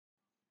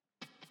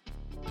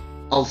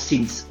Al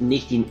sinds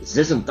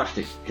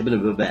 1986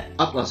 hebben we bij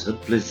Atlas het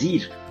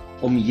plezier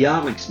om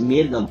jaarlijks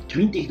meer dan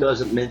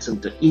 20.000 mensen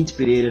te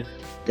inspireren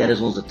tijdens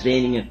onze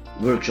trainingen,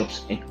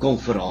 workshops en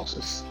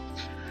conferences.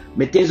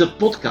 Met deze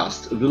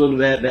podcast willen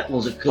wij bij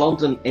onze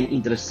klanten en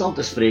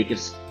interessante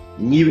sprekers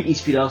nieuwe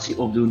inspiratie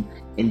opdoen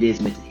en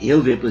deze met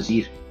heel veel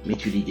plezier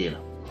met jullie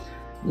delen.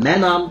 Mijn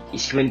naam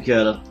is Gwen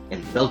Kuijlen en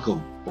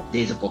welkom op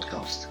deze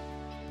podcast.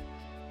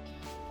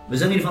 We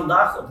zijn hier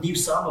vandaag opnieuw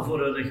samen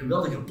voor een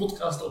geweldige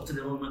podcast op te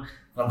nemen.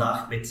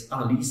 Vandaag met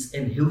Annelies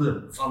en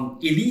Hilde van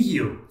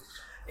Eligio.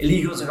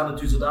 Eligio, ze gaan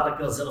het u zo dadelijk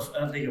wel zelf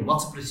uitleggen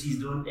wat ze precies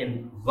doen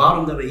en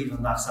waarom dat we hier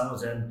vandaag samen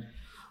zijn.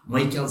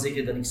 Maar ik kan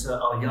zeggen dat ik ze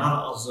al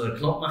jaren als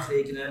klant mag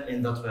rekenen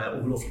en dat wij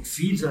ongelooflijk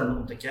fier zijn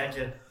om te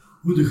kijken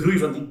hoe de groei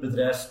van dit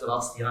bedrijf de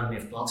laatste jaren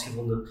heeft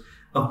plaatsgevonden.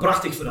 Een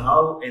prachtig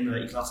verhaal en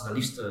ik laat ze dat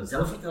liefst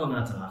zelf vertellen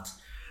uiteraard.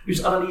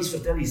 Dus Annelies,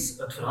 vertel eens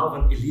het verhaal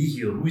van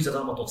Eligio. Hoe is dat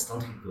allemaal tot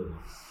stand gekomen?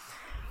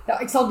 Ja,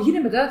 ik zal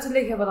beginnen met uit te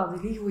leggen wat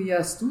Eligio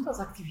juist doet als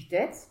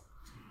activiteit.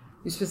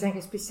 Dus we zijn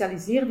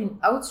gespecialiseerd in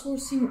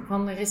outsourcing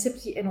van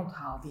receptie- en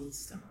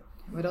onthaaldiensten.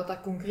 Wat houdt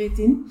dat concreet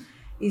in?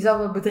 Is dat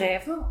we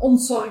bedrijven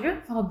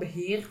ontzorgen van het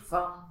beheer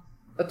van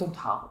het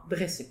onthaal, de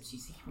receptie,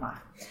 zeg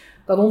maar.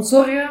 Dat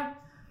ontzorgen,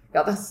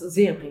 ja, dat is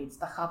zeer breed.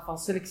 Dat gaat van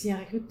selectie en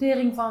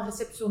recrutering van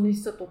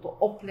receptionisten tot de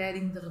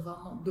opleiding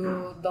ervan.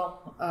 Door dan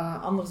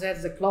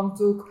anderzijds de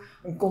klant ook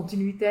een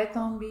continuïteit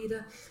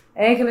aanbieden.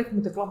 Eigenlijk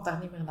moet de klant daar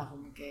niet meer naar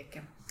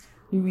omkijken.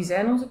 Nu, wie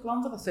zijn onze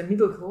klanten? Dat zijn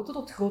middelgrote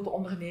tot grote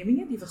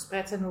ondernemingen die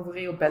verspreid zijn over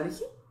heel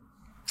België.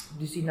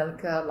 Dus in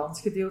elk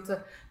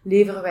landsgedeelte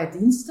leveren wij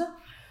diensten.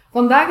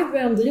 Vandaag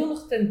hebben wij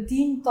een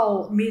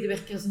 310-tal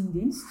medewerkers in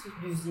dienst,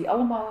 dus die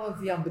allemaal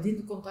via een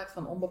bediendencontract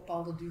van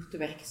onbepaalde duur te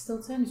werk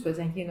gesteld zijn. Dus wij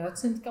zijn geen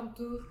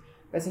uitzendkantoor,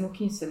 wij zijn ook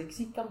geen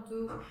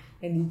selectiekantoor.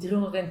 En die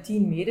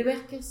 310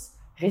 medewerkers,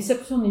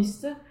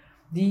 receptionisten,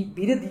 die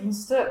bieden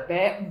diensten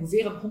bij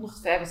ongeveer een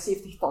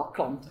 175-tal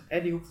klanten,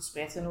 die ook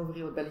verspreid zijn over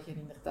heel België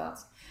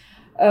inderdaad.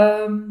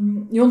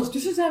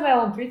 Ondertussen zijn wij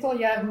al een tweetal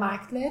jaar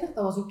marktleider.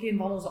 Dat was ook een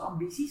van onze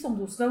ambities, om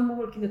zo snel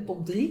mogelijk in de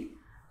top 3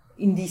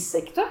 in die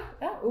sector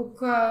ook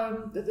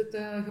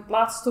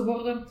geplaatst te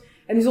worden.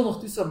 En is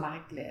ondertussen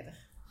marktleider.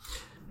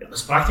 Ja, dat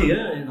is prachtig, hè?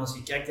 En als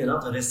je kijkt naar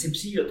de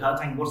receptie, het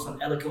uithangbord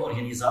van elke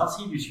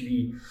organisatie. Dus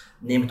jullie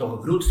nemen toch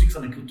een groot stuk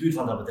van de cultuur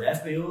van dat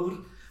bedrijf mee over.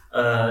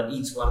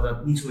 Iets waar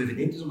dat niet zo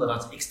evident is om dat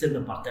als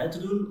externe partij te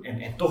doen.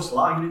 En toch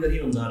slagen jullie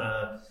daarin om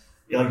daar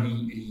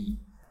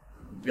jullie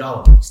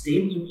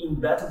steen in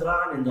bij te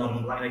dragen en daar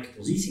een belangrijke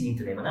positie in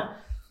te nemen. Hè?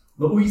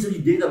 Maar hoe is dat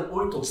idee dan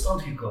ooit tot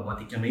stand gekomen? Want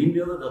ik kan me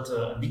inbeelden dat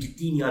een dikke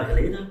 10 jaar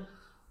geleden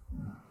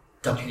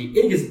dat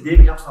jullie ergens het idee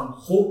gehad van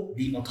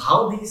die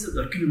onthaaldiensten,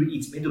 daar kunnen we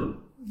iets mee doen.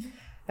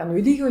 Ja, nu,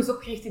 Eligio is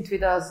opgericht in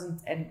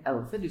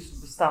 2011, dus we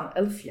bestaan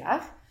 11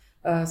 jaar.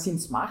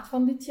 Sinds maart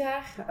van dit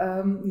jaar.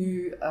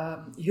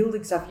 Hilde,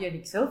 Xavier en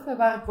ikzelf, wij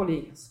waren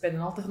collega's bij een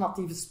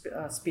alternatieve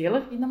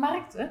speler in de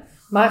markt,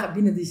 maar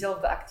binnen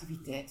diezelfde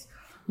activiteit.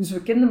 Dus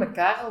we kenden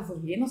elkaar al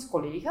voorheen als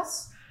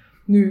collega's.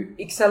 Nu,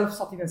 ikzelf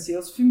zat in een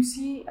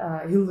salesfunctie,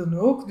 Hilde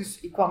ook,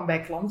 dus ik kwam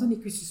bij klanten.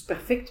 Ik wist dus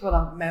perfect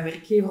wat mijn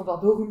werkgever op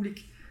dat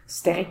ogenblik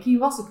sterk in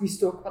was. Ik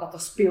wist ook wat er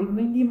speelde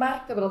in die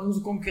markt en wat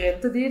onze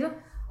concurrenten deden.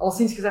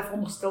 Alleszins gezegd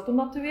verondersteld om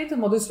dat te weten,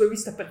 maar dus we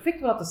wisten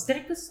perfect wat de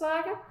sterktes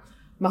lagen,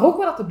 maar ook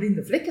wat de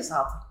blinde vlekken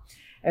zaten.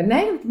 En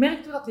eigenlijk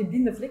merkten we dat die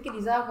blinde vlekken,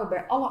 die zagen we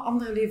bij alle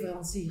andere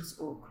leveranciers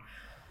ook.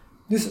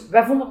 Dus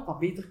wij vonden dat dat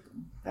beter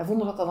kon. Wij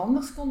vonden dat dat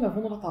anders kon, wij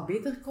vonden dat dat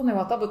beter kon. En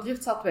wat dat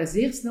betreft zaten wij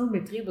zeer snel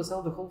met 3 op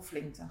dezelfde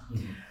golflengte.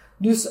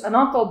 Dus een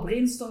aantal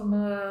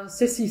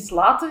brainstorm-sessies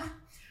later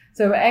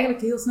zijn we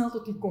eigenlijk heel snel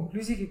tot die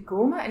conclusie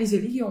gekomen en is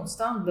Eligio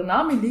ontstaan. De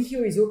naam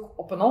Eligio is ook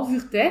op een half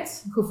uur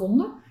tijd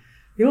gevonden.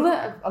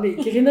 Hilde,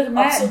 ik herinner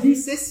mij die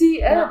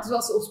sessie,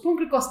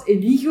 oorspronkelijk was het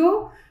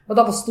Eligio, maar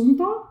dat bestond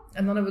al.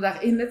 En dan hebben we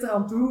daar 1 letter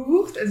aan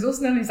toegevoegd en zo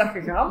snel is dat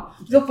gegaan.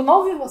 Dus op een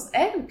half uur was het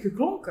eigenlijk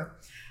geklonken.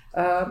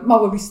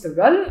 Maar we wisten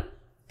wel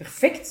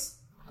perfect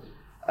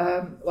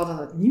wat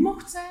het niet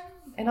mocht zijn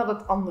en dat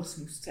het anders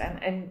moest zijn.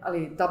 En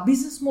dat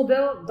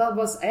businessmodel, dat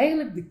was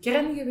eigenlijk de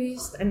kern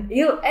geweest. En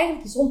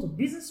eigenlijk is rond het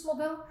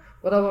businessmodel,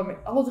 waar we met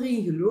alle 3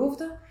 in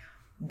geloofden,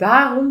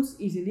 daar rond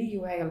is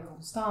Eligio eigenlijk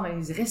ontstaan en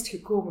is de rest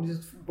gekomen. Dus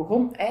het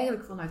begon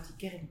eigenlijk vanuit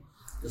die kern.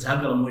 Dat is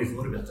eigenlijk wel een mooi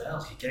voorbeeld. Hè?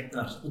 Als je kijkt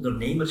naar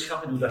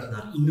ondernemerschap en hoe dat je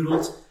daarin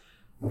rolt,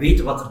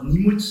 weten wat er niet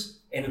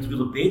moet en het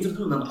willen beter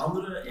doen dan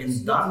anderen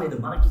en daarmee de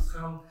markt op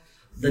gaan.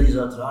 Dat is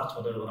uiteraard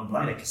wat een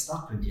belangrijke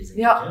startpunt is.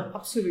 Ja,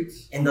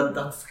 absoluut. En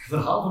dat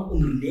verhaal van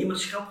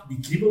ondernemerschap, die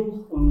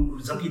kriebel,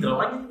 zat die er al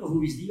lang in? Of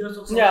hoe is die juist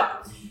ontstaan?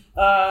 Ja,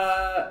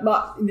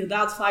 maar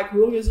inderdaad, vaak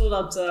hoor je zo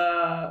dat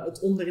het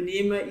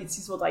ondernemen iets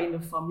is wat je in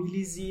de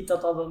familie ziet,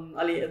 dat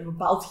een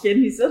bepaald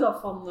gen is, dat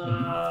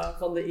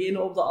van de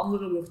ene op de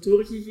andere wordt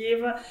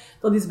doorgegeven.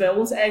 Dat is bij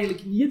ons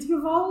eigenlijk niet het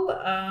geval.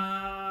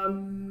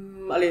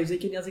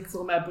 Zeker niet als ik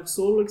voor mij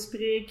persoonlijk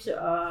spreek.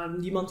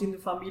 Niemand in de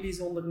familie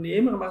is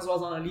ondernemer, maar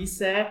zoals Annelies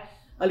zei,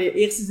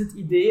 eerst is het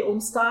idee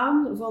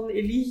ontstaan van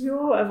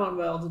Eligio. En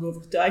we hadden de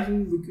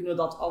overtuiging, we kunnen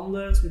dat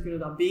anders, we kunnen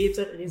dat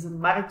beter. Er is een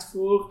markt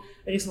voor,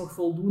 er is nog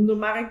voldoende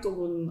markt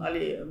om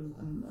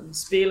een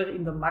speler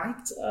in de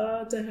markt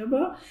te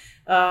hebben.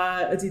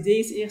 Het idee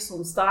is eerst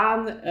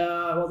ontstaan.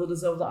 We hadden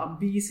dezelfde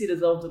ambitie,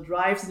 dezelfde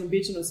drive. Het is een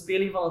beetje een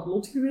speling van het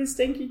lot geweest,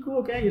 denk ik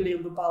ook. Hè. Je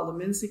leert bepaalde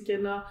mensen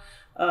kennen.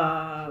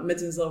 Met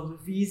dezelfde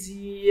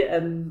visie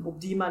en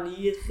op die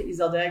manier is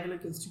dat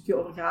eigenlijk een stukje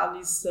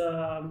organisch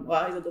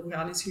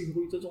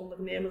gegroeid, het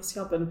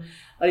ondernemerschap. En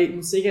ik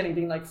moet zeggen, ik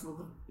denk dat ik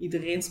voor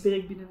iedereen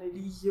spreek binnen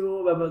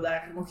Eligio. We hebben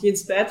daar nog geen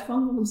spijt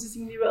van de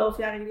beslissing die we 11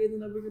 jaar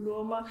geleden hebben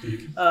genomen.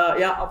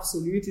 Ja,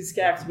 absoluut. Het is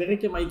keihard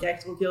werken, maar je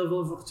krijgt er ook heel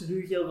veel voor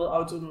terug, heel veel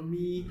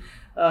autonomie.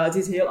 Het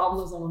is heel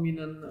anders dan om in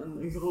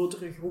een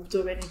grotere groep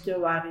te werken,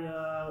 waar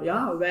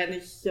je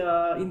weinig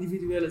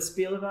individuele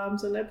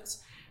speelruimte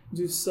hebt.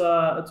 Dus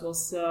het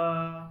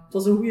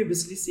was een goede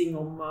beslissing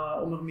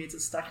om ermee te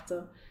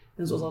starten.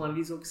 En zoals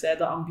Annelies ook zei,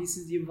 de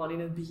ambities die we van in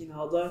het begin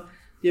hadden,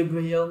 die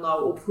hebben we heel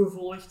nauw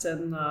opgevolgd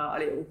en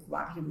ook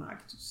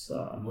waargemaakt. Dus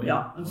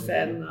een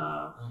fijn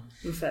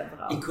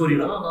verhaal. Ik hoor je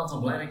wel een aantal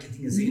belangrijke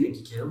dingen zeggen, denk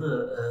ik.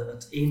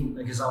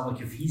 Een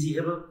gezamenlijke visie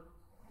hebben,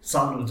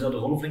 samen op dezelfde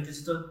golflengte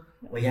zitten.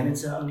 Wat jij net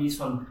zei, Annelies,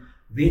 van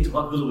weten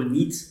wat willen we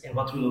niet en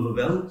wat willen we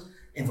wel.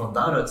 En van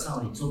daaruit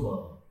samen iets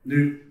opbouwen.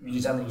 Nu,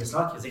 jullie zijn erin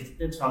geslaagd, je zegt het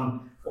net,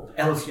 van op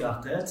 11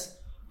 jaar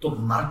tijd tot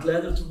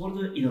marktleider te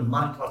worden in een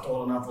markt waar toch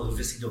al een aantal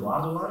gevestigde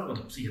waarden waren,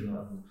 wat op zich een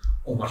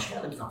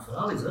onwaarschijnlijk knap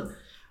verhaal is.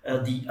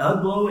 Hè? Die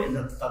uitbouwen en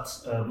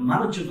dat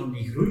managen van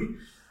die groei,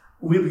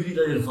 hoe hebben jullie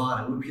dat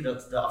ervaren? Hoe heb je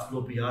dat de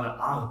afgelopen jaren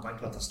aangepakt?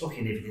 Want dat is toch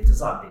geen evidente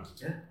zaak, denk ik.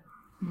 Hè?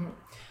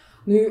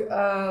 Nu,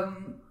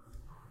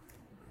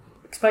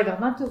 ik sprak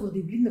daarnet over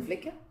die blinde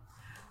vlekken.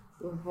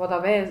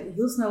 Waar wij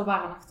heel snel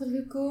waren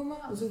achtergekomen,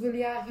 zoveel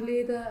jaar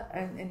geleden.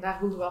 En daar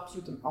wilden we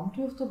absoluut een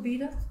antwoord op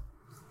bieden.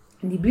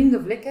 En die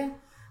blinde vlekken,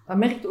 dat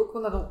merkte ook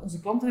wel dat onze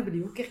klanten hebben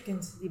die ook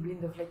herkend, die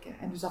blinde vlekken.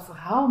 En dus dat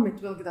verhaal met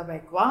welke dat wij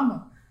kwamen.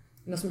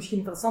 En dat is misschien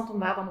interessant om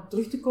daar dan op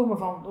terug te komen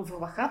van over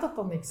wat gaat dat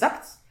dan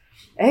exact.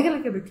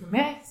 Eigenlijk heb ik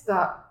gemerkt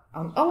dat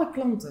aan alle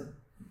klanten,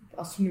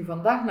 als we nu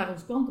vandaag naar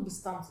ons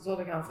klantenbestand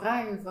zouden gaan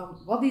vragen van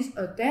wat is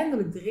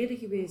uiteindelijk de reden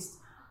geweest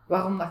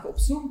waarom dat je op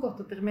zo'n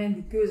korte termijn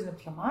die keuze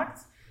hebt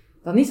gemaakt,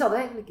 dan is dat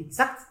eigenlijk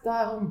exact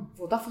daarom,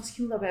 voor dat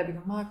verschil dat wij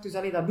hebben gemaakt. Dus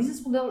dat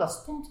businessmodel, dat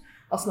stond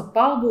als een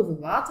paal boven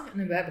water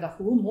en wij hebben dat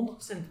gewoon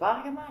 100%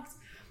 waargemaakt.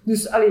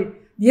 Dus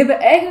die hebben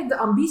eigenlijk de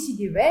ambitie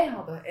die wij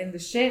hadden en de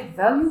shared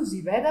values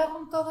die wij daar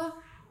rond hadden,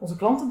 onze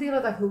klanten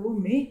delen dat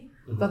gewoon mee.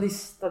 Dat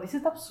is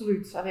het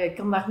absoluut. Ik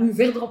kan daar nu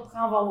verder op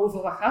gaan van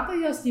over wat gaat dat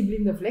juist, die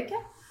blinde vlekken.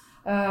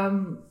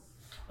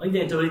 Ik denk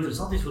dat het wel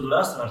interessant is voor de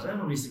luisteraars,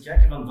 hè, om eens te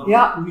kijken van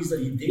hoe is dat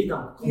idee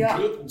dan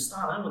concreet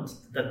ontstaan. Hè?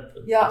 Want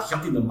dat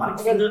gaat in de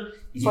markt vinden, is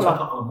iets wat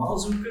we allemaal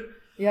zoeken.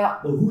 Ja.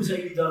 Maar hoe zijn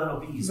jullie daar dan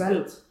op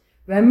ingespeeld?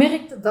 Wij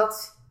merkten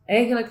dat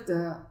eigenlijk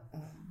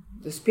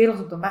de spelers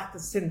op de markt een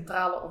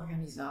centrale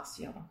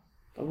organisatie hadden.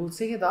 Dat wil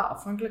zeggen dat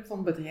afhankelijk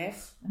van het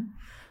bedrijf,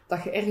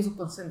 dat je ergens op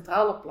een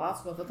centrale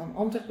plaats, wat dat dan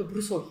Antwerpen,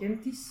 Brussel,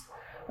 Gent is,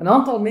 een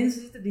aantal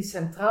mensen zitten die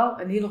centraal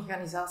een hele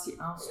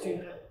organisatie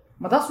aansturen.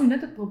 Maar dat is nu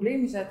net het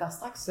probleem, je zei het daar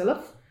straks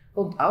zelf,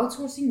 rond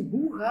outsourcing.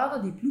 Hoe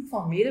gaat die ploeg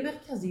van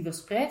medewerkers die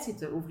verspreid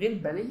zitten over heel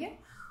België,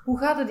 hoe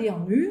gaat die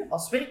dan nu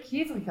als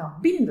werkgever gaan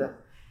binden?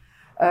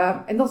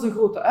 En dat is een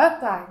grote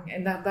uitdaging.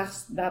 En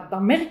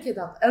dan merk je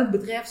dat elk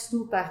bedrijf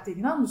stoot daar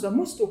tegenaan. Dus dat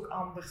moest ook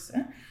anders.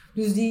 Hè?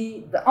 Dus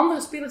de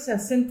andere spelers zijn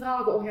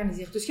centraal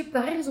georganiseerd. Dus je hebt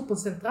daar ergens op een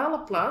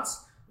centrale plaats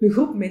een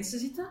groep mensen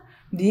zitten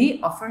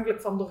die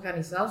afhankelijk van de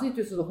organisatie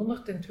tussen de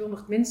 100 en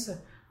 200 mensen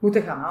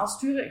moeten gaan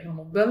aansturen, gaan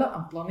opbellen,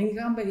 een planning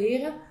gaan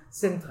beheren,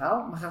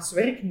 centraal. Maar als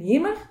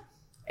werknemer,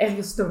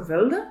 ergens ten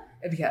velde,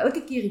 heb je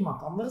elke keer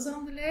iemand anders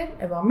aan de lijn.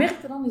 En wat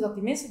merk je dan, is dat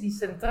die mensen die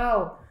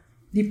centraal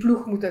die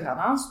ploeg moeten gaan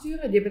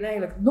aansturen, die hebben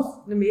eigenlijk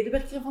nog een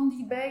medewerker van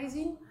dichtbij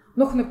gezien,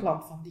 nog een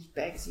klant van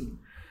dichtbij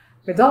gezien.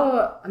 Met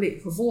alle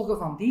gevolgen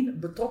van die,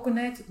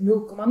 betrokkenheid 0,0.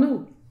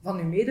 Van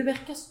uw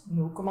medewerkers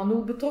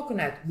 0,0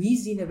 betrokkenheid. Wie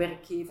is die een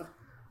werkgever?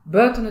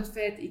 Buiten het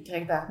feit, ik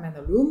krijg daar mijn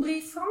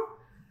loonbrief van.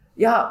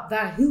 Ja,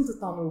 daar hield het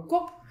dan ook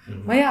op.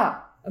 Maar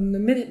ja,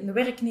 een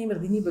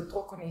werknemer die niet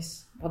betrokken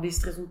is, wat is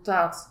het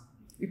resultaat?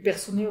 Uw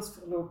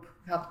personeelsverloop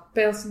gaat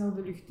pijlsnel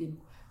de lucht in.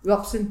 Uw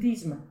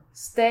absentisme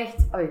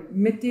stijgt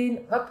meteen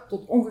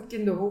tot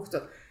ongekende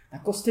hoogte.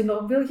 Dat kost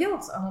enorm veel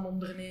geld aan een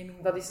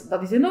onderneming.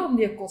 Dat is enorm,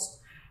 die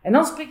kost. En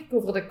dan spreek ik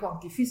over de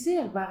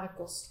kwantificeerbare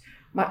kost.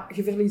 Maar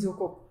je verliest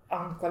ook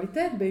aan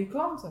kwaliteit bij je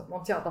klanten.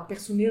 Want ja, dat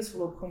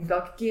personeelsverloop komt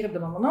elke keer op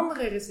aan een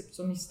andere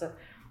receptioniste.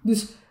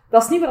 Dus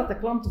dat is niet waar de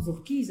klanten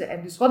voor kiezen.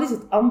 En dus wat is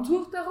het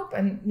antwoord daarop?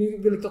 En nu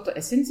wil ik tot de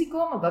essentie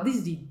komen. Dat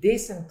is die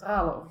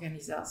decentrale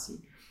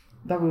organisatie.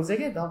 Dat wil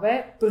zeggen dat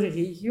wij per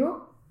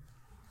regio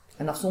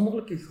een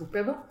afzonderlijke groep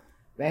hebben.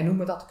 Wij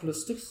noemen dat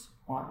clusters.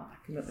 Dat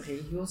kunnen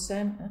regio's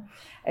zijn. Hè.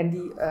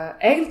 En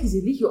eigenlijk is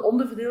Eligio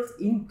onderverdeeld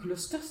in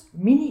clusters,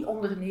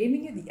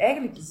 mini-ondernemingen die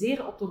eigenlijk zeer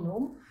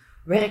autonoom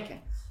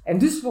werken. En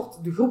dus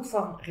wordt de groep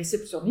van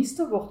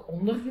receptionisten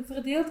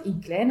onderverdeeld in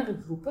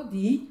kleinere groepen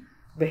die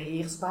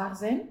beheersbaar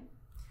zijn.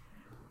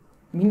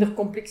 Minder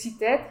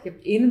complexiteit. Je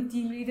hebt één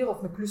teamleader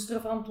of een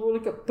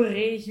clusterverantwoordelijke per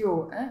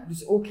regio,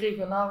 dus ook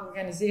regionaal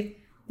georganiseerd,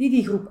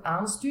 die groep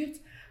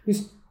aanstuurt.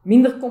 Dus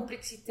minder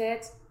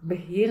complexiteit,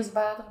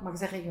 beheersbaarder, maar je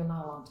bent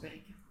regionaal aan het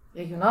werken.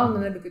 Regionaal,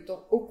 dan heb ik het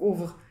toch ook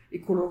over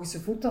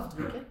ecologische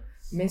voetafdruk.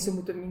 Mensen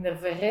moeten minder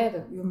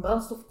verrijden. Uw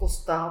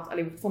brandstofkost daalt.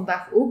 Allee, wordt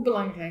vandaag ook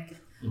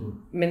belangrijker.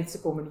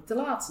 Mensen komen niet te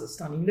laat, ze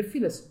staan in de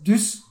files.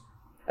 Dus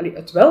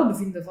het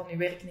welbevinden van uw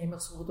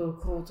werknemers wordt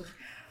ook groter.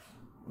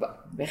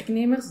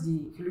 Werknemers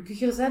die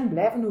gelukkiger zijn,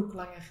 blijven ook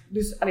langer.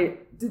 Dus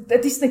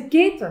het is een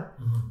keten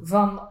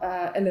van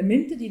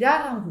elementen die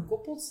daaraan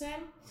gekoppeld zijn.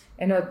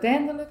 En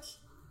uiteindelijk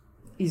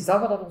is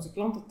dat wat onze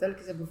klanten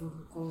telkens hebben voor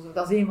gekozen.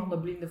 Dat is een van de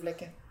blinde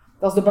vlekken.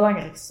 Dat is de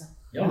belangrijkste.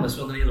 Ja, dat is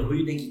wel een hele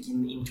goeie, denk ik,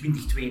 in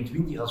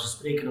 2022, als we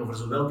spreken over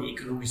zowel die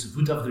ecologische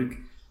voetafdruk,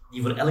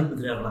 die voor elk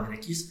bedrijf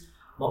belangrijk is,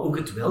 maar ook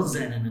het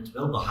welzijn en het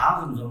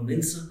welbehagen van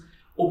mensen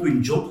op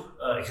hun job.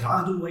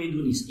 Graag doen wat je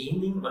doet is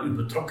één ding, maar uw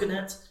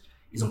betrokkenheid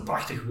is een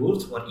prachtig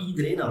woord waar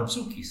iedereen naar op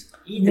zoek is.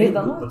 Iedereen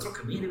wil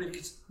betrokken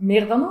medewerkers.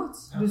 Meer dan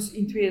ooit. Ja. Dus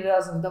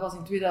dat was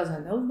in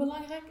 2011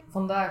 belangrijk.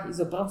 Vandaag is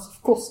de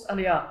brandstofkost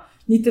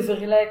niet te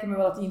vergelijken met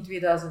wat die in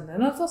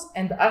 2011 was.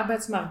 En de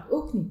arbeidsmarkt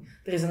ook niet.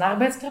 Er is een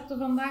arbeidskrapte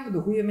vandaag. De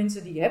goede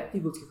mensen die je hebt,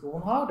 die wil je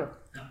gewoon houden.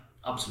 Ja,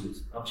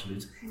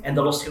 absoluut. En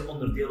dat lost je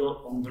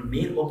onder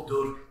meer op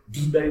door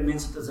dicht bij je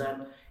mensen te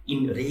zijn,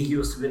 in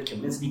regio's te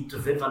werken, mensen niet te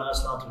ver van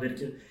huis laten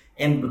werken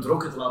en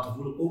betrokken te laten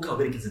voelen, ook al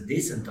werken ze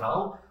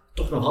decentraal,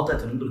 toch nog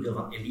altijd een onderdeel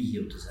van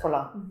Eligio te zijn.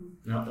 Voilà.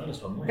 Ja, dat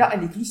is wel mooi. Ja, en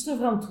die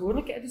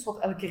clusterverantwoordelijkheid, dus wat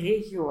elke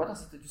regio, daar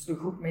zitten dus de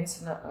groep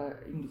mensen,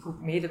 in de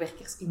groep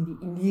medewerkers in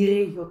die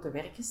regio te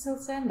werk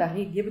gesteld zijn,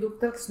 die hebben ook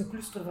telkens een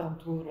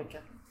clusterverantwoordelijke.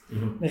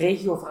 Een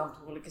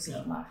regioverantwoordelijke,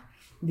 zeg maar.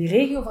 Die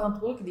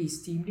regioverantwoordelijke, die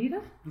is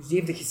teamleader, dus die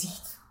heeft een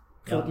gezicht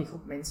voor die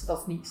groep mensen. Dat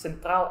is niet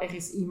centraal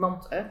ergens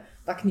iemand,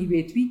 dat ik niet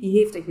weet wie, die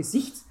heeft een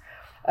gezicht.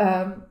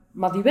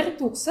 Maar die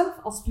werkt ook zelf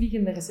als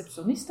vliegende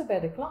receptioniste bij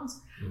de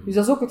klant. Dus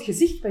dat is ook het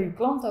gezicht bij je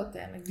klant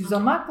uiteindelijk. Dus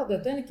dat maakt dat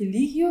uiteindelijk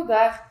Eligio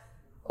daar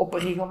op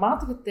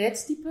regelmatige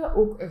tijdstippen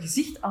ook een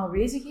gezicht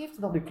aanwezig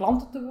heeft, dat uw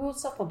klanten te woord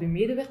staat, dat uw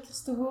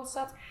medewerkers te woord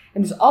staat.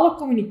 En dus alle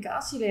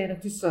communicatielijnen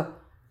tussen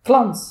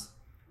klant,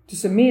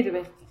 tussen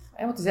medewerker,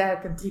 want het is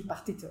eigenlijk een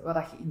tripartite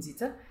waar je in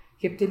zit.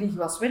 Je hebt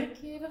Eligio als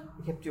werkgever,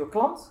 je hebt je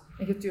klant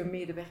en je hebt je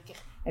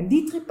medewerker. En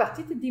die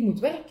tripartite die moet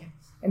werken.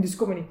 En dus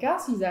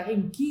communicatie is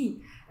daarin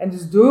key. En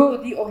dus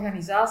door die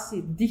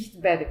organisatie dicht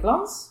bij de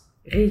klant,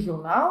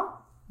 regionaal,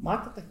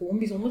 maakt dat gewoon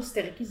bijzonder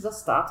sterk is, dat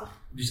staat er.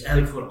 Dus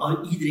eigenlijk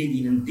voor iedereen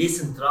die in een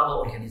decentrale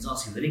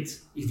organisatie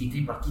werkt, is die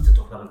tripartite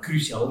toch wel een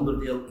cruciaal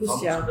onderdeel van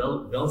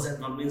zowel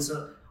welzijn van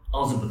mensen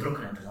als de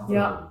betrokkenheid te gaan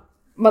verhouden. Ja,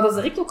 maar dat is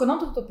direct ook een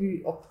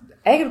antwoord op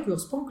eigenlijk uw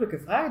oorspronkelijke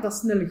vraag, dat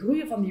snelle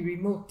groeien van die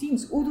remote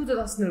teams. Hoe doe je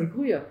dat snel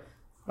groeien?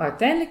 Maar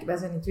uiteindelijk, wij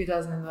zijn in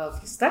 2011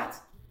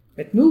 gestart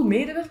met 0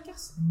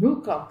 medewerkers, 0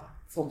 klanten,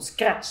 from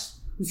scratch.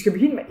 Dus je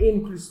begint met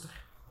 1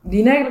 cluster.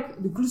 Die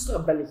eigenlijk de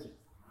cluster België.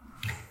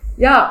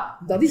 Ja,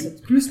 dat is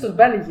het, cluster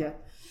België.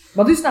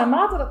 Maar dus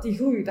naarmate dat die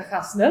groeit, dat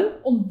gaat snel,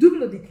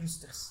 ontdubbelen die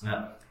clusters.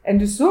 Ja. En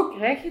dus zo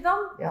krijg je dan,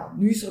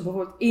 nu is er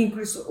bijvoorbeeld 1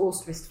 cluster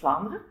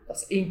Oost-West-Vlaanderen, dat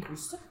is 1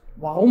 cluster.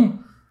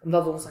 Waarom?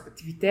 Omdat onze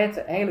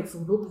activiteiten eigenlijk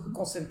voorlopig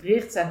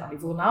geconcentreerd zijn,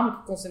 voornamelijk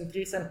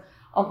geconcentreerd zijn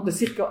aan de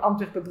cirkel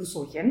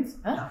Antwerpen-Brussel-Gent.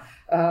 Ja.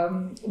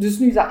 Dus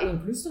nu is dat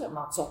 1 cluster,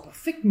 maar het zou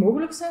perfect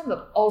mogelijk zijn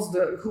dat als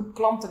de groep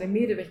klanten en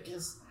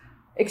medewerkers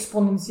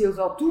exponentieel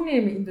zou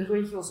toenemen in de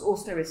regio's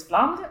Oost- en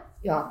West-Vlaanderen,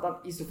 dan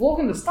is de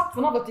volgende stap,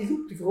 vanaf dat die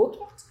groep te groot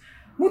wordt,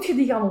 moet je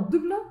die gaan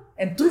ontdubbelen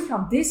en terug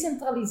gaan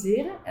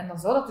decentraliseren. En dan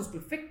zou dat dus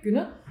perfect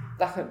kunnen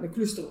dat je een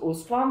cluster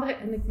Oost-Vlaanderen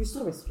en een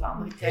cluster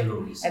West-Vlaanderen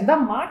krijgt. En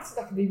dat maakt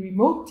dat je die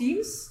remote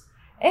teams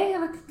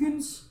eigenlijk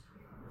kunt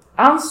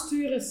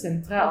aansturen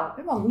centraal.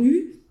 Want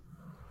nu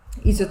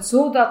is het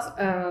zo dat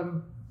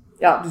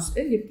dus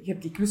je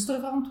hebt die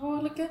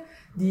clusterverantwoordelijken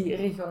die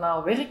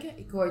regionaal werken.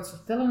 Ik wou iets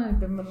vertellen en ik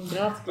ben met een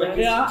draad kwijt.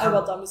 Ja, en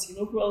wat dan misschien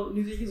ook wel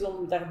nuttig is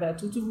om daarbij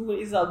toe te voegen,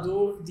 is dat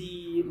door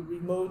die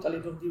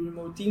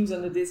remote teams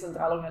en de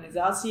decentrale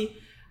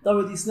organisatie,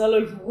 dat we die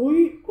snelle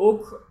groei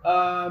ook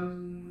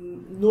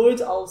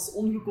nooit als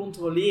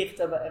ongecontroleerd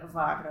hebben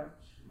ervaren.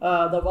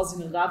 Dat was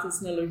inderdaad een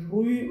snelle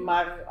groei,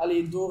 maar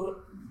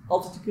door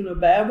altijd te kunnen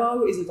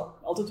bijbouwen, is het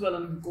altijd wel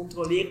een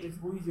gecontroleerde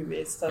groei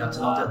geweest. Het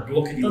zijn altijd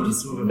blokken die worden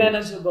toegevoegd. Dat is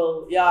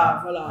manageable,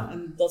 voilà.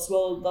 En dat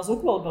is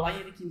ook wel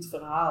belangrijk in het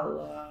verhaal.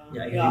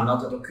 Je moet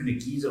altijd ook kunnen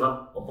kiezen van,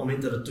 op het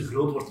moment dat het te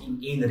groot wordt in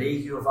 1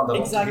 regio, van dat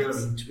op te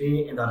delen in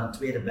 2 en daar een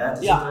tweede bij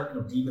te zetten en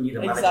op die manier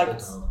de markt uit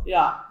te houden.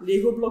 Ja,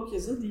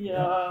 Lego-blokjes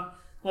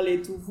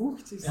die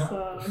toevoegt. Dus,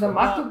 dat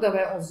maakt ook dat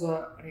wij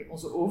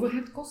onze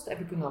overheadkosten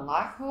hebben kunnen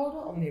laag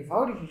houden, om de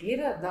eenvoudige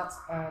reden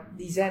dat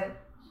die zijn...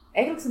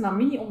 Eigenlijk zijn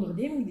dat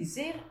mini-ondernemingen die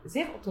zeer,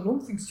 zeer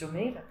autonoom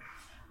functioneren.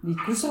 Die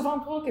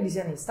clusterverantwoordelijken die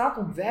zijn in staat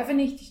om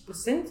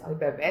 95%,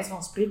 bij wijze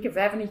van spreken 95%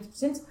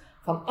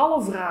 van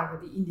alle vragen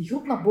die in die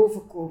groep naar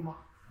boven komen,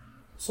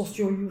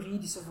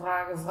 socio-juridische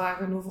vragen,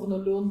 vragen over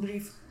een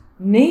loonbrief,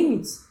 name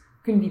it,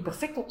 kunnen die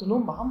perfect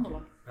autonoom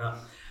behandelen. Ja.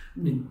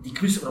 Nu, die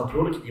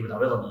clusterverantwoordelijken die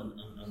hebben dan wel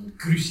een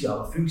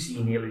cruciale functie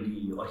in heel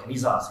die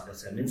organisatie. Dat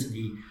zijn mensen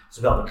die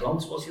zowel de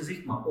klant, zoals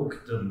gezegd, maar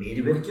ook de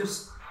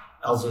medewerkers,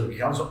 als de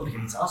ganse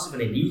organisatie van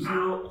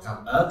Eligio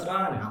gaan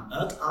uitdragen en gaan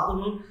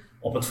uitademen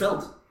op het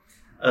veld.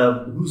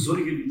 Hoe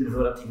zorgen jullie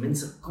ervoor dat die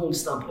mensen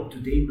constant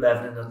up-to-date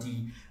blijven en dat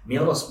die met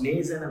alles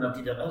mee zijn en dat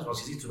die dat, zoals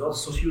je zegt, zowel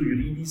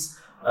socio-juridisch,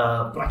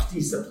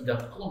 praktisch, dat die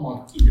dat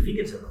allemaal in de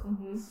vingers hebben?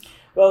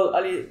 Wel,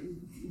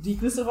 die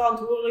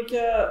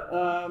clusterverantwoordelijken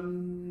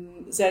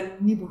zijn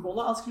niet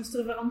begonnen als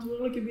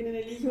clusterverantwoordelijken binnen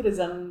Eligio. Die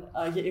zijn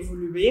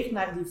geëvolueerd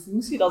naar die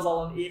functie. Dat is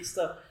al een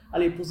eerste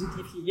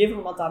positief gegeven,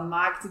 omdat dat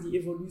maakt, die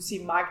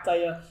evolutie maakt dat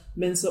je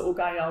mensen ook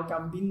aan jou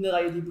kan binden,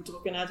 dat je die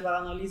betrokkenheid waar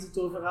Annelies het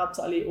over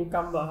had, ook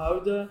kan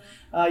behouden.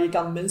 Je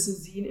kan mensen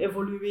zien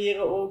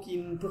evolueren, ook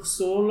in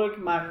persoonlijk,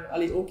 maar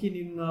ook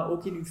in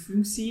hun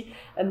functie.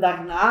 En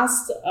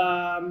daarnaast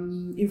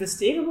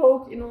investeren we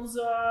ook in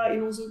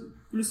onze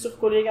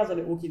clustercollega's,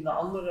 ook in de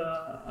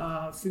andere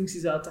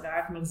functies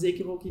uiteraard, maar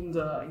zeker ook in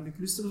de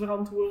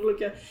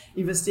clusterverantwoordelijke.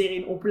 Investeren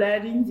in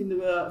opleiding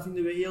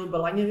vinden we heel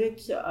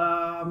belangrijk.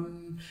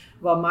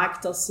 Wat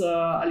maakt dat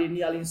ze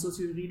niet alleen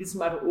socio-juridisch,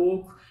 maar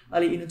ook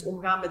in het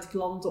omgaan met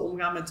klanten,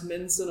 omgaan met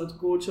mensen, het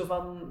coachen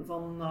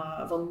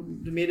van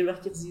de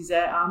medewerkers die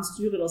zij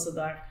aansturen, dat ze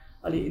daar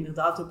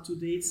inderdaad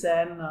up-to-date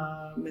zijn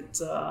met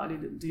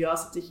de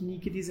juiste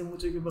technieken die ze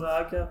moeten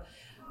gebruiken.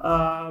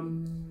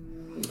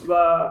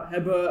 We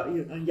hebben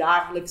een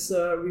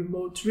jaarlijkse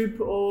remote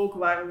trip ook,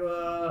 waar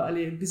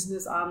we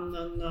business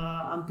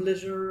aan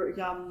pleasure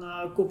gaan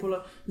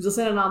koppelen. Dus dat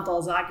zijn een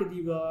aantal zaken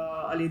die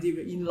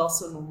we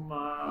inlassen om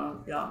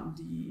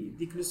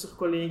die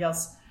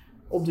clustercollega's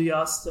op de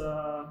juiste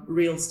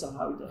rails te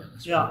houden.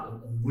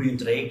 Een boeiend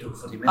traject ook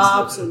voor die mensen.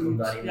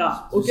 Absoluut,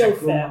 ja, ook heel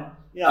fijn.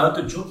 Uit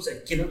de job,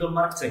 zij kennen de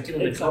markt, zij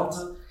kennen de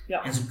klanten.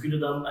 Ja. En ze kunnen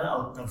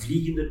dan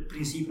vliegende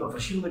principe op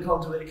verschillende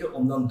klanten werken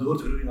om dan door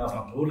te groeien naar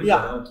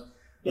verantwoordelijkheid.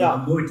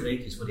 Een mooi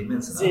traject is voor die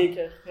mensen.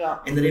 Zeker,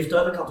 ja. En dat heeft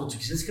duidelijk al tot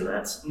succes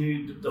geleid.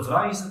 Nu, de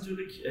vraag is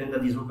natuurlijk, en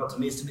dat is ook wat de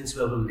meeste mensen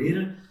wel willen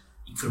leren,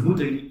 ik vermoed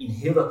dat jullie in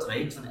heel dat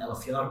traject van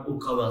 11 jaar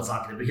ook al wel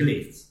zaken hebben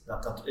geleerd.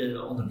 Dat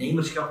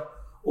ondernemerschap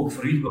ook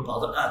voor jullie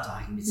bepaalde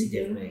uitdagingen met zich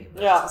heeft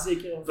meegebracht. Ja,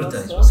 zeker.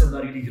 Vertel eens, wat zijn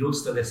daar jullie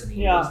grootste lessen in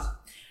geweest?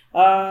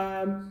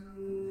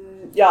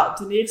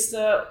 Ten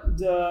eerste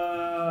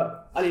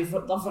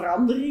dat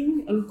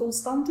verandering een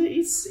constante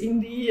is in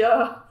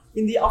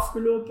die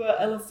afgelopen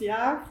 11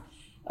 jaar.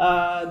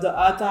 De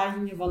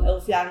uitdagingen van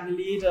 11 jaar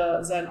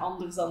geleden zijn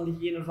anders dan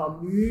degene van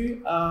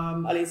nu.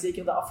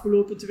 Zeker de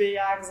afgelopen 2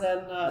 jaar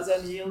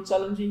zijn heel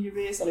challenging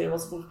geweest. Dat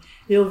was voor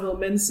heel veel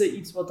mensen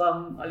iets wat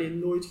dan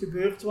nooit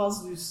gebeurd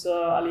was. Dus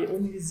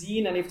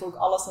ongezien, en heeft ook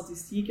alle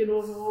statistieken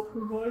overhoop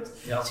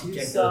gegooid. Ja, als je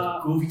kijkt naar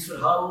het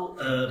COVID-verhaal,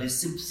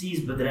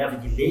 recepties, bedrijven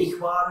die leeg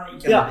waren. Ik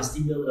kan me best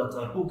inbeelden dat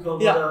daar ook wel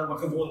wat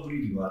gevolgen voor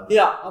jullie waren.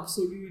 Ja,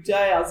 absoluut.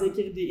 Ja,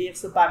 zeker die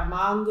eerste paar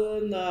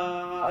maanden.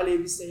 We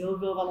wisten heel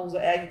veel van onze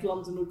eigen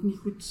klanten ook niet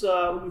goed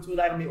hoe moeten we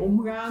daarmee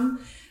omgaan.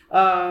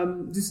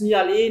 Dus niet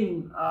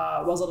alleen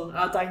was dat een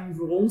uitdaging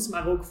voor ons,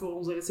 maar ook voor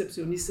onze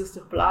receptionistes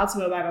ter plaatse.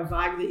 We waren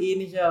vaak de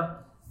enige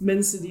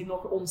mensen die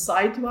nog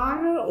on-site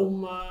waren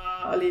om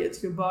het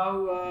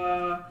gebouw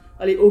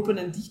open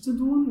en dicht te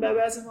doen, bij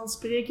wijze van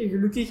spreken.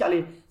 Gelukkig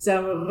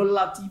zijn we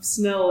relatief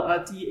snel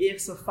uit die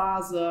eerste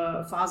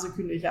fase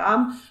kunnen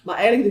gaan. Maar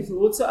eigenlijk de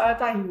grootste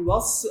uitdaging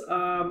was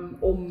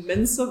om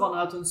mensen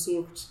vanuit een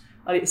soort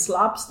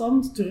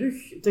slaapstand terug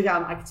te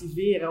gaan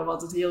activeren,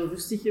 wat het heel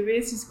rustig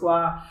geweest is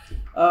qua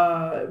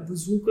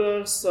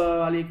bezoekers,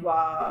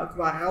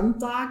 qua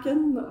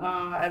randtaken.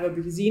 En we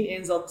hebben gezien,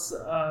 eens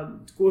dat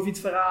het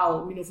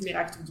COVID-verhaal min of meer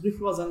achter de rug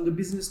was en de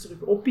business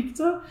terug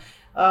oppikte,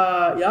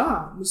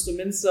 moesten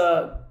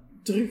mensen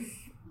terug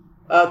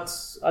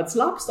uit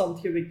slaapstand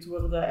gewekt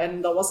worden.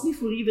 En dat was niet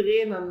voor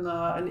iedereen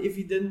een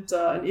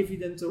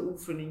evidente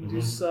oefening.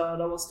 Dus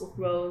dat was toch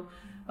wel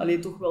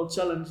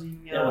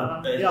challenging.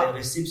 Bij de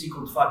receptie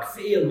komt vaak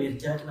veel meer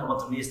kijken naar wat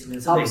de meeste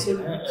mensen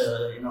denken.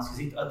 En als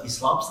je zegt uit die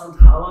slaapstand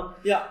halen,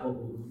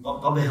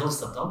 wat behelst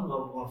dat dan?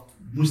 Wat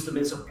moesten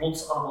mensen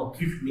plots allemaal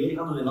terug mee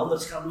gaan doen en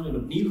anders gaan doen en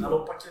opnieuw gaan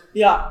oppakken?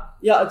 Ja,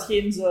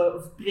 hetgeen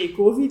ze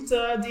pre-COVID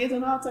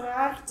deden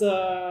uiteraard.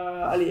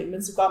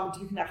 Mensen kwamen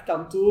terug naar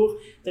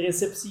kantoor. De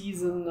receptie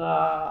is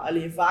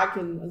vaak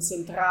een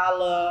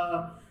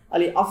centrale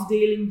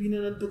afdeling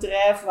binnen het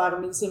bedrijf, waar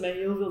mensen met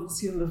heel veel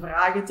verschillende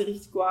vragen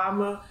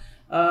terechtkwamen.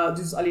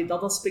 Dus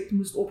dat aspect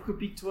moest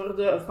opgepikt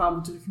worden. Er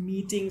kwamen terug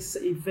meetings,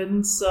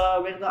 events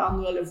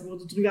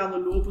worden terug aan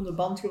de lopende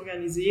band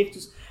georganiseerd.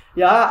 Dus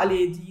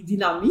die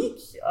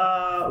dynamiek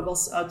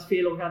was uit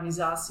veel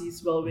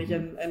organisaties wel weg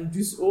en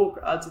dus ook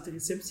uit het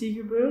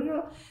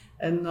receptiegebeuren.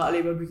 En we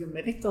hebben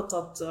gemerkt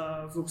dat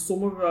voor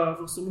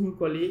sommige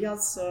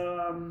collega's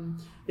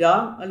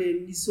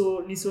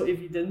niet zo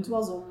evident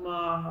was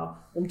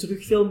om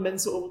terug veel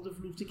mensen over de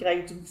vloer te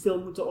krijgen, terug veel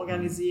moeten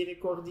organiseren,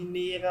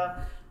 coördineren,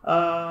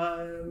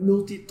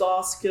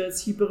 multitasken,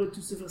 schipperen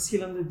tussen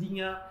verschillende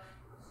dingen.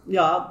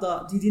 Ja,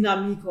 die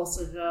dynamiek was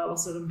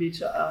er een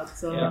beetje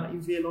uit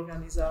in veel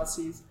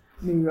organisaties.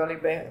 Nu,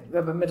 we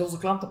hebben met onze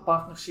klanten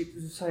partnership,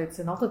 dus het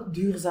zijn altijd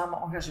duurzame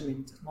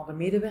engagementen. Naar de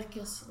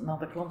medewerkers, naar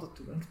de klanten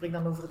toe. En ik spreek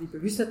dan over die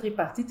bewuste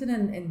tripartiten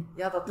en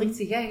dat trekt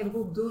zich eigenlijk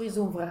ook door in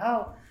zo'n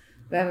verhaal.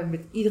 We hebben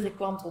met iedere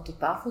klant rond de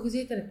tafel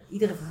gezeten en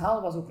ieder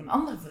verhaal was ook een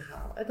ander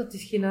verhaal. Dat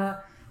is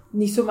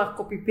niet zomaar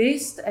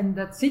copy-paste en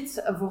dat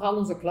zit voor al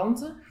onze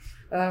klanten.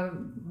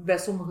 Bij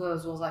sommigen,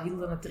 zoals dat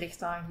Hilde het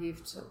terecht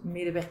aangeeft,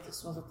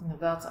 medewerkers was dat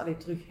inderdaad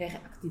terug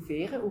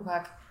heractiveren. Hoe ga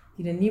ik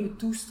in een nieuwe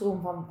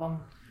toestroom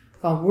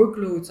van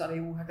workloads,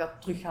 hoe ga ik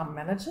dat terug gaan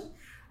managen?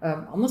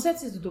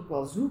 Anderzijds is het ook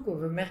wel zoeken.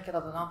 We merken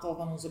dat een aantal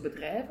van onze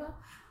bedrijven,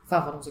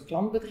 van onze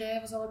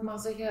klantbedrijven zal ik maar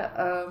zeggen,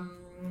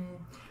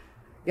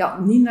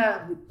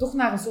 toch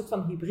naar een soort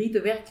van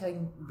hybride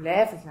werking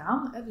blijven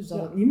gaan. Hè? Dus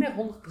dat het niet meer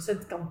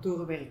 100%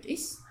 kantoorwerk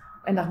is.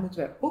 En daar moeten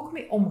wij ook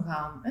mee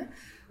omgaan. Hè?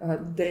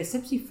 De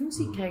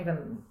receptiefunctie krijgt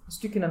een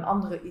stukje een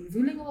andere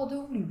invulling op dat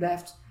ogenblik. Die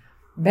blijft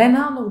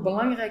bijna nog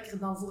belangrijker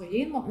dan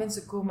voorheen, want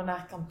mensen komen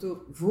naar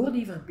kantoor voor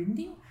die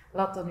verbinding.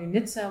 Laat dat nu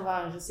net zijn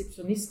waar een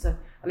receptioniste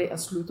een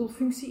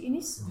sleutelfunctie in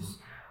is.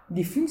 Dus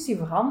die functie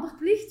veranderd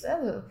ligt. Hè.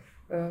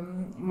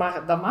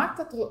 Maar dat maakt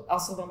dat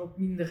als er dan ook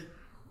minder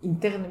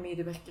interne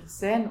medewerkers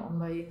zijn,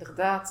 omdat je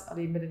inderdaad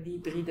met een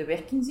hybride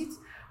werking zit,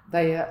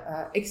 dat je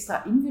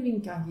extra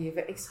invulling kan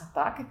geven, extra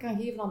taken kan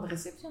geven aan de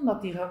receptie,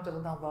 omdat die ruimte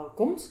er dan wel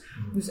komt.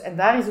 Dus, en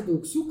daar is het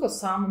ook zoeken,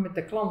 samen met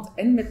de klant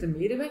en met de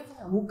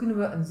medewerker, hoe kunnen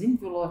we een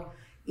zinvolle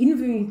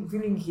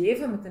invulling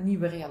geven met een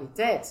nieuwe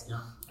realiteit. Ja.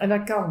 En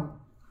dat kan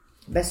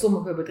bij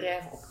sommige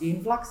bedrijven op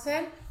één vlak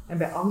zijn, en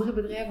bij andere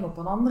bedrijven op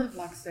een ander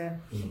vlak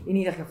zijn. In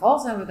ieder geval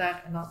zijn we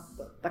daar, en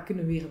dat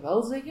kunnen we weer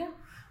wel zeggen,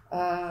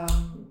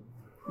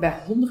 bij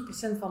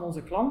 100% van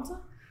onze klanten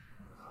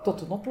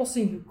tot een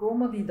oplossing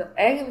gekomen die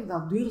eigenlijk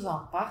dat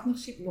duurzaam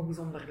partnership nog eens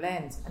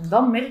onderlijnt. En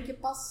dan merk je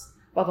pas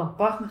wat een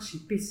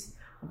partnership is.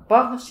 Een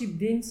partnership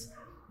dient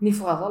niet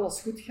voor als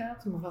alles goed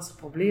gaat, maar als er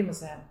problemen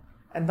zijn.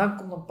 En dan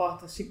komt een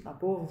partnership naar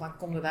boven van,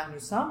 kom je daar nu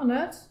samen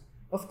uit?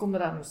 Of kom je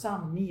daar nu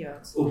samen niet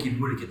uit? Ook in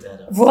moeilijke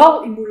tijden.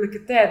 Vooral in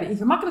moeilijke tijden. In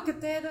gemakkelijke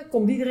tijden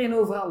komt iedereen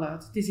overal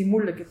uit. Het is in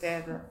moeilijke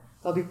tijden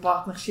dat uw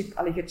partnership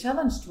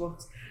gechallenged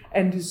wordt.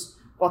 En dus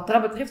wat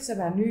dat betreft zijn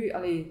wij nu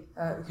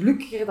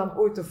gelukkiger dan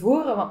ooit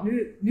tevoren. Want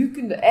nu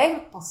kun je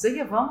eigenlijk pas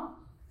zeggen van,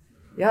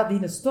 ja,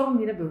 die storm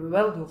die hebben we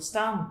wel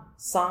doorstaan,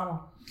 samen.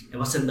 En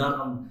wat zijn daar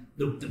dan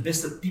de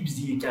beste tips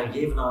die je kan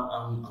geven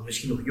aan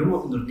misschien nog jonge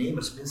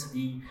ondernemers, mensen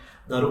die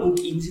daar ook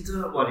in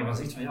zitten, waar je van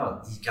zegt van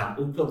ja, die kan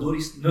ook wel door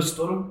een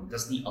storm. Dat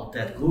is niet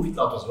altijd COVID,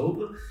 laten we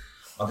hopen.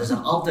 Maar er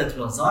zijn altijd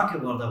wel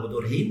zaken waar dat we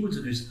doorheen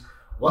moeten. Dus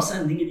wat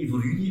zijn dingen die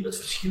voor jullie het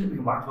verschil hebben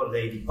gemaakt, waar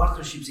dat je die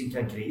partnerships in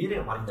kan creëren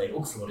en waarin dat je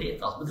ook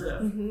floreert als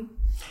bedrijf?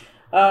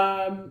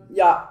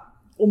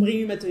 Omring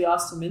je met de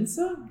juiste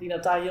mensen. Ik denk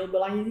dat dat heel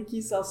belangrijk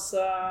is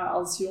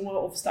als jonge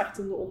of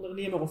startende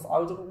ondernemer of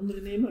oudere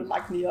ondernemer.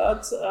 Maakt niet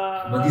uit.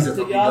 Wat is het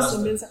de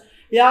juiste mensen.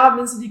 Ja,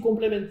 mensen die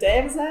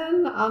complementair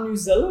zijn aan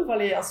jezelf.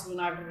 Als we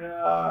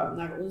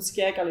naar ons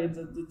kijken,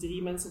 de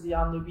 3 mensen die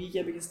aan de wieg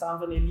hebben gestaan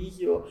van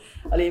Eligio.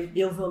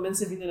 Heel veel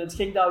mensen vinden het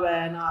gek dat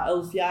wij na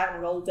 11 jaar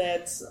nog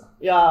altijd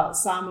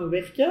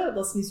samenwerken.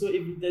 Dat is niet zo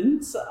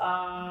evident.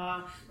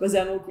 We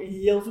zijn ook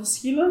heel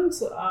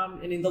verschillend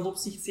en in dat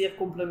opzicht zeer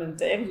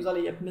complementair. Dus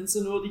je hebt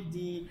mensen nodig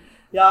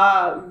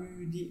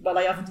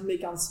waar je af en toe mee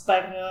kan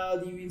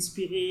sparren, die je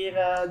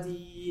inspireren,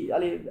 die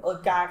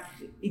elkaar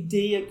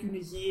ideeën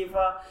kunnen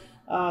geven.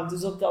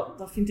 Dus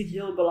dat vind ik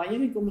heel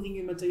belangrijk, omring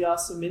je met de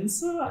juiste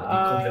mensen.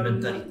 Die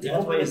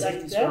complementariteit, wat je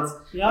zegt, is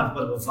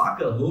wat we vaak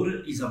wel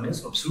horen, is dat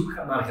mensen op zoek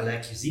gaan naar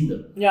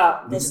gelijkgezinden.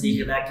 Ja, mensen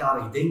die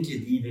gelijkaardig denken,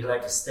 die de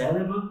gelijke stijl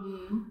hebben.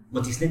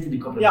 Maar het is net in de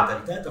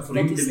complementariteit dat voor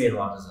jullie de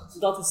meerwaarde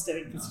zit. Dat is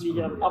sterk te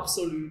vliegen,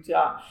 absoluut.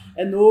 Ja.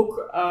 En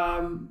ook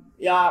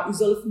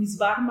jezelf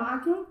misbaar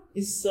maken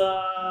is,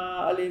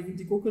 vind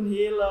ik ook een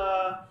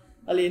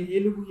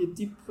hele goede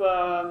tip.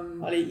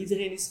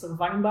 Iedereen is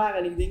vervangbaar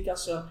en ik denk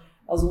als je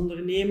als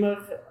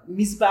ondernemer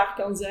misbaar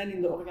kan zijn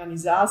in de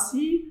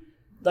organisatie,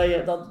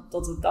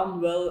 dat het dan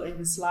wel een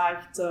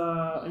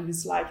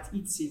geslaagd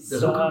iets is.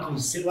 Dat is ook een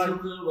concept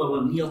wat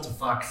we niet al te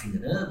vaak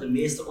vinden. Hè? De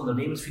meeste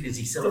ondernemers vinden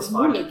zichzelf het is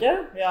moeilijk, hè?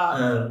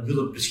 Ja.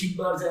 Willen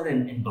beschikbaar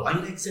zijn en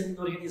belangrijk zijn in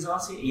de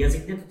organisatie. En jij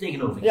zegt net het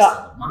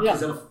tegenovergestelde. Maak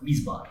jezelf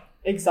misbaar.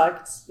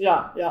 Exact.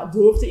 Ja,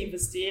 door te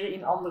investeren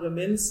in andere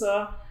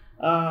mensen,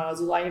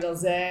 zolang dat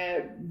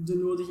zij de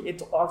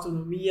nodige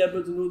autonomie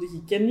hebben, de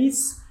nodige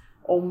kennis,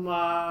 om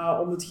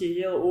het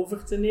geheel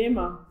over te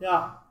nemen.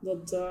 Ja,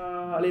 dat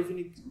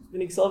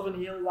vind ik zelf een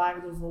heel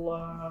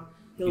waardevolle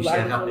dus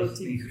jij gaat echt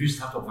gerust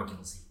hard op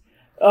vakantie?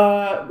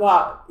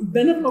 Ik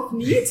ben er nog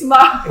niet,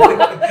 maar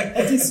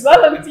het is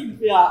wel een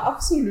tip, ja,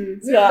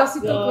 absoluut. Ja, dat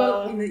zit ook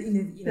wel in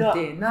het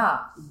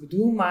DNA. Ik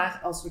bedoel, maar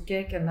als we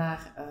kijken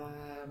naar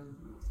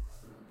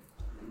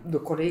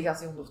de collega's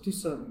die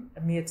ondertussen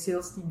mee het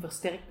salesteam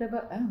versterkt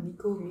hebben,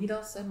 Nico,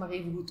 Midas, maar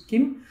evengoed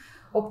Kim,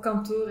 op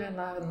kantoor en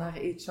naar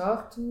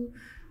HR toe.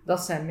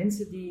 Dat zijn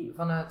mensen die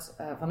vanuit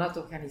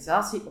de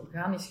organisatie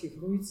organisch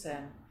gegroeid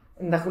zijn.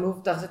 En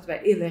daar zetten wij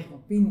heel erg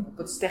op in, op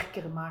het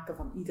sterker maken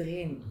van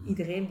iedereen.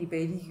 Iedereen die bij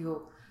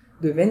Eligio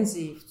de wens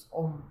heeft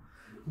om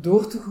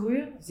door te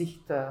groeien, zich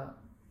te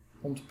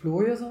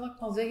ontplooien, zal ik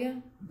maar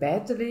zeggen,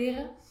 bij te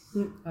leren,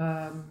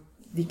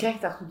 die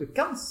krijgt daartoe de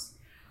kans.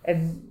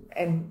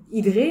 En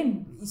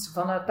iedereen is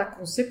vanuit dat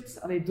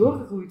concept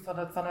doorgegroeid,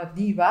 vanuit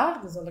die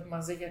waarde, zal ik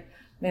maar zeggen.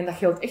 En dat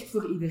geldt echt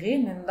voor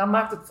iedereen. En dat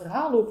maakt het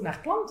verhaal ook naar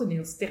klanten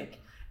heel sterk.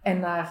 En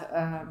naar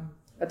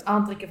het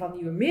aantrekken van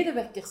nieuwe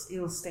medewerkers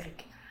heel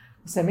sterk.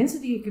 Het zijn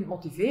mensen die je kunt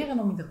motiveren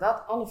om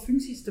inderdaad alle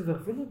functies te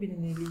vervullen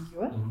binnen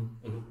Eligio.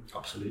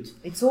 Absoluut.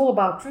 It's all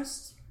about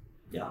trust.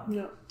 Ja,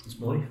 dat is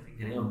mooi. Ik vind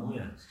het heel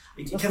mooi.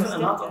 Ik ga even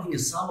een aantal dingen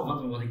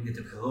samenvatten wat ik net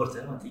heb gehoord.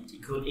 Hè. Want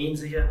ik hoor één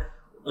zeggen,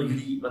 wat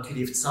jullie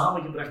heeft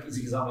samengebracht is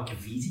een gezamenlijke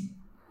visie.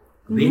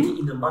 Weten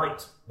in de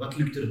markt, wat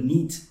lukt er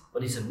niet,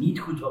 wat is er niet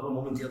goed wat we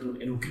momenteel doen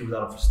en hoe kunnen we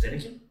daarop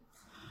versterken.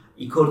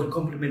 Ik hoor de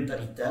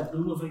complementariteit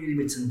noemen van jullie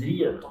met z'n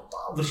drieën,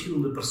 totaal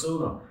verschillende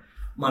personen.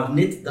 Maar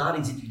net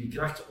daarin zit jullie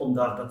kracht om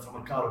dat van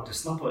elkaar ook te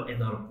snappen en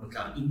daar op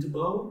elkaar in te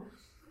bouwen.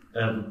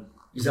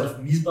 Jezelf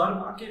misbaar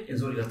maken en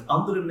zorgen dat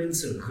andere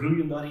mensen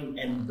groeien daarin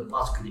en de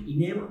plaats kunnen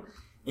innemen.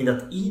 En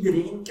dat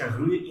iedereen kan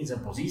groeien in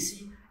zijn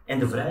positie en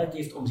de vrijheid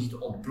heeft om zich te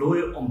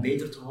ontplooien, om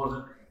beter te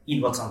worden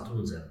in wat ze aan het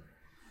doen zijn.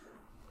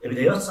 Heb je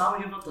dat juist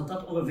samengevat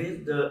dat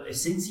ongeveer de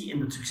essentie en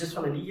het succes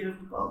van Eligio heeft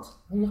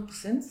bepaald? 100%.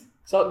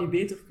 Ik zou het niet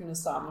beter kunnen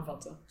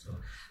samenvatten. Zo.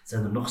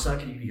 Zijn er nog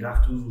zaken die jullie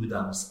graag toevoegen,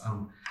 dames,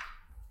 aan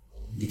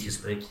dit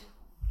gesprek?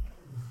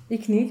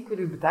 Ik niet, ik wil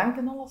u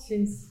bedanken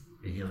alleszins.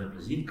 Met heel veel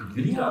plezier. Ik wil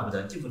jullie graag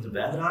bedanken voor de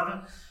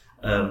bijdrage.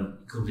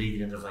 Ik hoop dat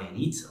iedereen ervan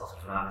geniet. Als er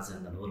vragen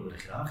zijn, dan horen we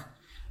dat graag.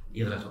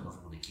 Heel graag tot de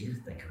volgende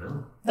keer. Dank je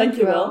wel. Dank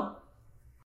je wel.